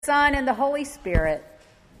Son, and the Holy Spirit.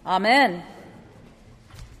 Amen.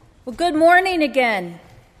 Well, good morning again.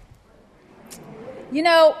 You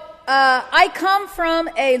know, I come from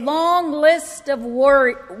a long list of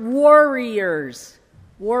warriors.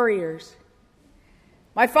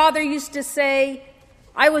 My father used to say,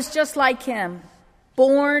 I was just like him,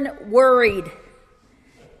 born worried.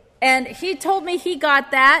 And he told me he got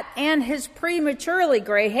that and his prematurely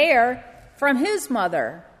gray hair from his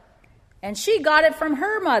mother. And she got it from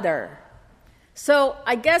her mother. So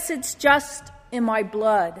I guess it's just in my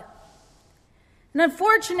blood. And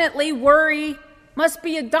unfortunately, worry must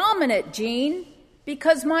be a dominant gene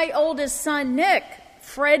because my oldest son, Nick,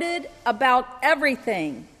 fretted about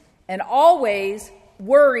everything and always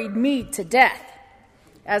worried me to death,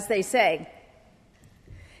 as they say.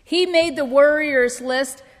 He made the worriers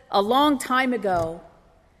list a long time ago.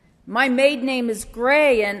 My maiden name is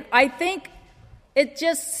Gray, and I think it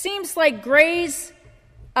just seems like Grays,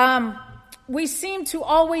 we seem to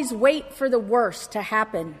always wait for the worst to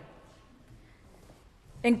happen.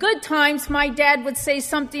 In good times, my dad would say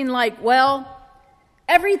something like, well,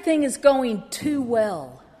 everything is going too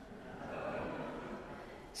well.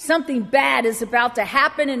 Something bad is about to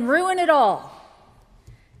happen and ruin it all.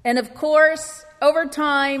 And of course, over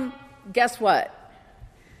time, guess what?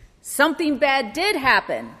 Something bad did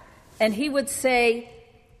happen. And he would say,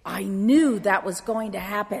 I knew that was going to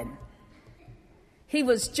happen. He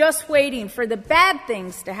was just waiting for the bad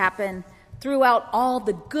things to happen throughout all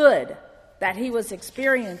the good that he was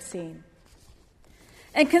experiencing.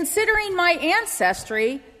 And considering my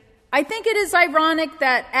ancestry, I think it is ironic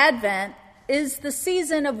that Advent is the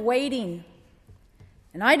season of waiting.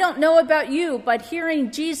 And I don't know about you, but hearing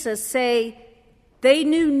Jesus say, they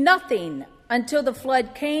knew nothing until the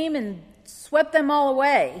flood came and swept them all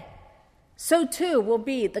away, so too will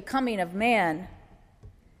be the coming of man.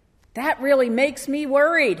 That really makes me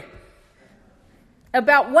worried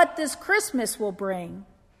about what this Christmas will bring.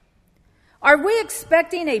 Are we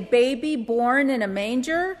expecting a baby born in a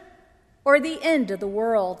manger or the end of the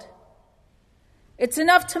world? It's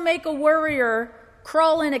enough to make a worrier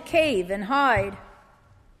crawl in a cave and hide.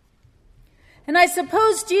 And I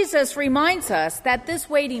suppose Jesus reminds us that this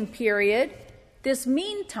waiting period, this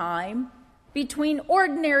meantime, between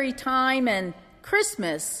ordinary time and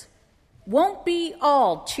Christmas won't be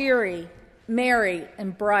all cheery, merry,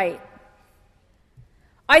 and bright.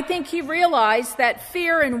 I think he realized that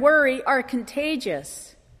fear and worry are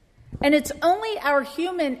contagious, and it's only our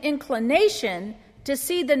human inclination to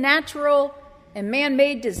see the natural and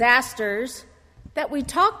man-made disasters that we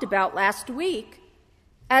talked about last week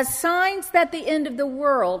as signs that the end of the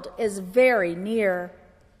world is very near.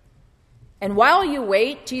 And while you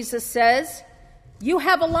wait, Jesus says, you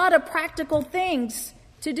have a lot of practical things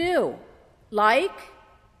to do, like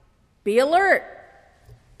be alert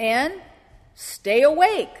and stay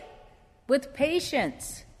awake with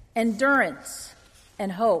patience, endurance,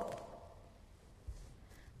 and hope.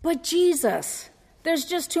 But Jesus, there's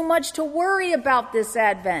just too much to worry about this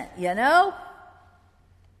Advent, you know?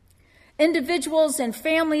 Individuals and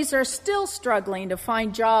families are still struggling to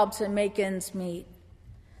find jobs and make ends meet.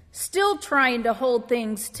 Still trying to hold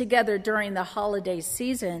things together during the holiday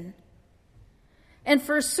season. And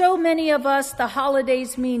for so many of us, the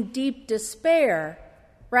holidays mean deep despair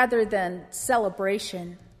rather than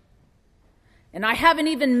celebration. And I haven't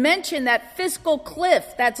even mentioned that fiscal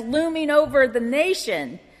cliff that's looming over the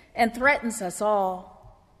nation and threatens us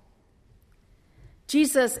all.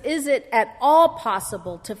 Jesus, is it at all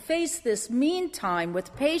possible to face this meantime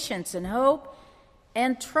with patience and hope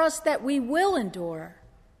and trust that we will endure?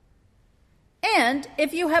 And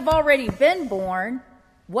if you have already been born,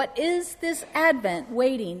 what is this Advent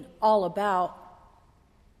waiting all about?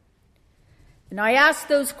 And I ask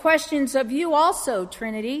those questions of you also,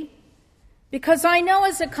 Trinity, because I know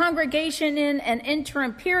as a congregation in an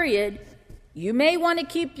interim period, you may want to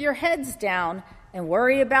keep your heads down and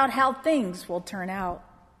worry about how things will turn out.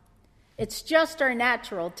 It's just our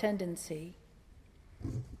natural tendency.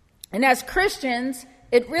 And as Christians,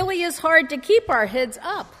 it really is hard to keep our heads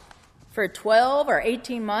up for 12 or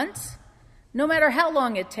 18 months, no matter how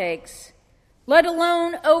long it takes, let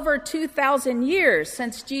alone over 2,000 years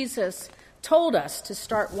since Jesus told us to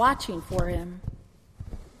start watching for him.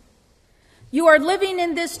 You are living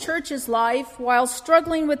in this church's life while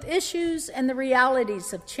struggling with issues and the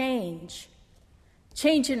realities of change.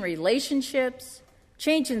 Change in relationships,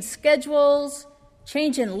 change in schedules,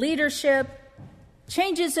 change in leadership,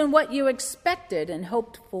 changes in what you expected and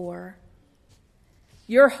hoped for.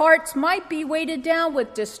 Your hearts might be weighted down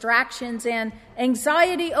with distractions and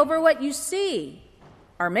anxiety over what you see,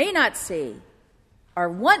 or may not see, or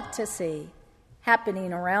want to see,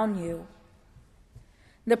 happening around you.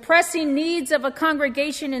 The pressing needs of a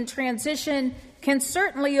congregation in transition can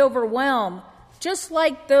certainly overwhelm, just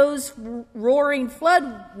like those roaring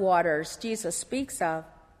flood waters Jesus speaks of.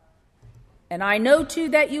 And I know, too,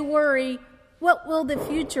 that you worry, what will the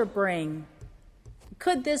future bring?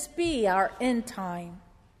 Could this be our end time?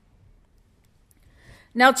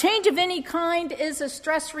 Now, change of any kind is a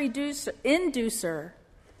stress inducer.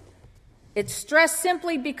 It's stress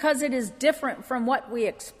simply because it is different from what we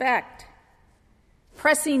expect.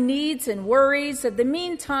 Pressing needs and worries of the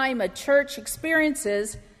meantime a church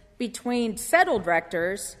experiences between settled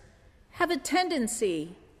rectors have a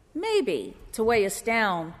tendency, maybe, to weigh us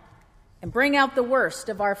down and bring out the worst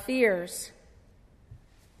of our fears.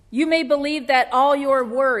 You may believe that all your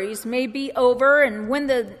worries may be over and when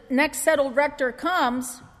the next settled rector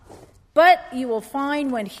comes, but you will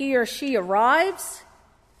find when he or she arrives,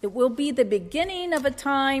 it will be the beginning of a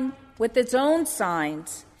time with its own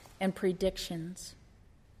signs and predictions.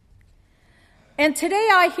 And today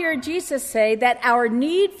I hear Jesus say that our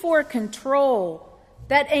need for control,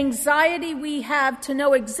 that anxiety we have to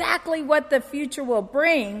know exactly what the future will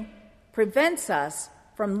bring, prevents us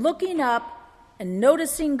from looking up and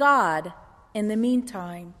noticing God in the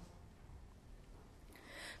meantime.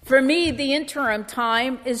 For me, the interim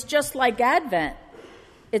time is just like Advent.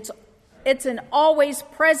 It's an always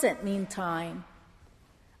present meantime,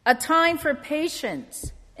 a time for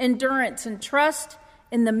patience, endurance, and trust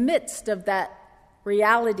in the midst of that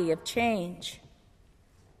reality of change.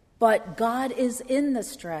 But God is in the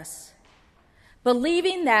stress.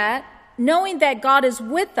 Believing that, knowing that God is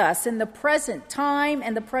with us in the present time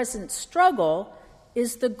and the present struggle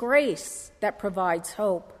is the grace that provides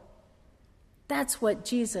hope. That's what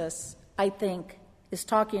Jesus, I think, is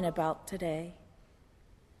talking about today.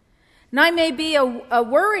 And I may be a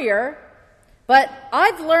worrier, but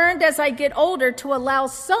I've learned as I get older to allow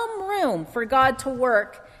some room for God to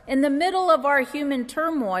work in the middle of our human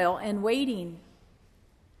turmoil and waiting.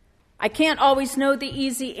 I can't always know the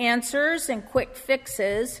easy answers and quick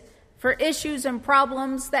fixes for issues and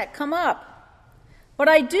problems that come up. But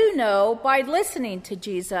I do know by listening to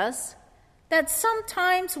Jesus that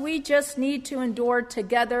sometimes we just need to endure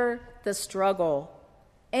together the struggle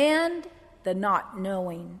and the not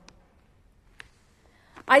knowing.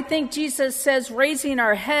 I think Jesus says raising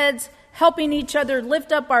our heads, helping each other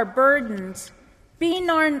lift up our burdens, being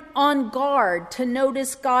on guard to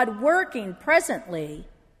notice God working presently,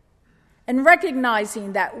 and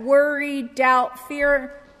recognizing that worry, doubt,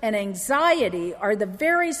 fear, and anxiety are the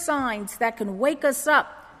very signs that can wake us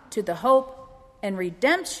up to the hope and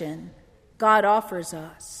redemption God offers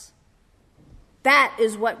us. That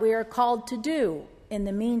is what we are called to do in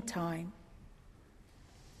the meantime.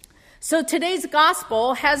 So today's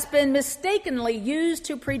gospel has been mistakenly used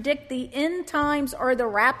to predict the end times or the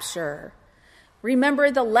rapture. Remember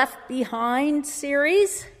the Left Behind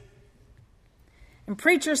series? And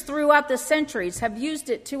preachers throughout the centuries have used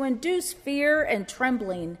it to induce fear and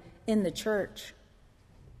trembling in the church.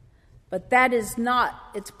 But that is not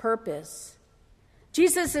its purpose.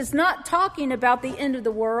 Jesus is not talking about the end of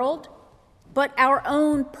the world, but our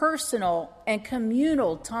own personal and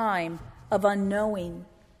communal time of unknowing.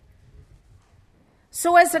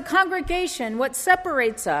 So as a congregation, what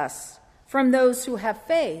separates us from those who have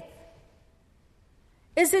faith?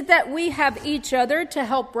 Is it that we have each other to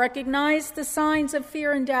help recognize the signs of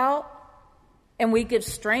fear and doubt, and we give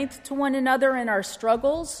strength to one another in our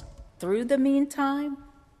struggles through the meantime?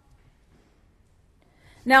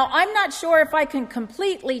 Now, I'm not sure if I can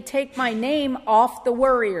completely take my name off the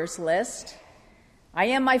worriers list. I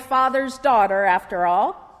am my father's daughter, after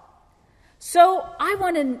all. So I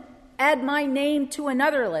want to add my name to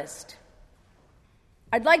another list.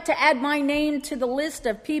 I'd like to add my name to the list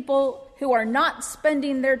of people who are not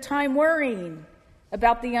spending their time worrying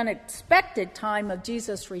about the unexpected time of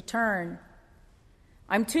Jesus' return.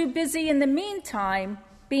 I'm too busy in the meantime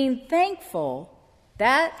being thankful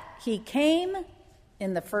that he came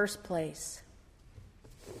in the first place.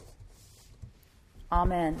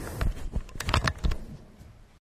 Amen.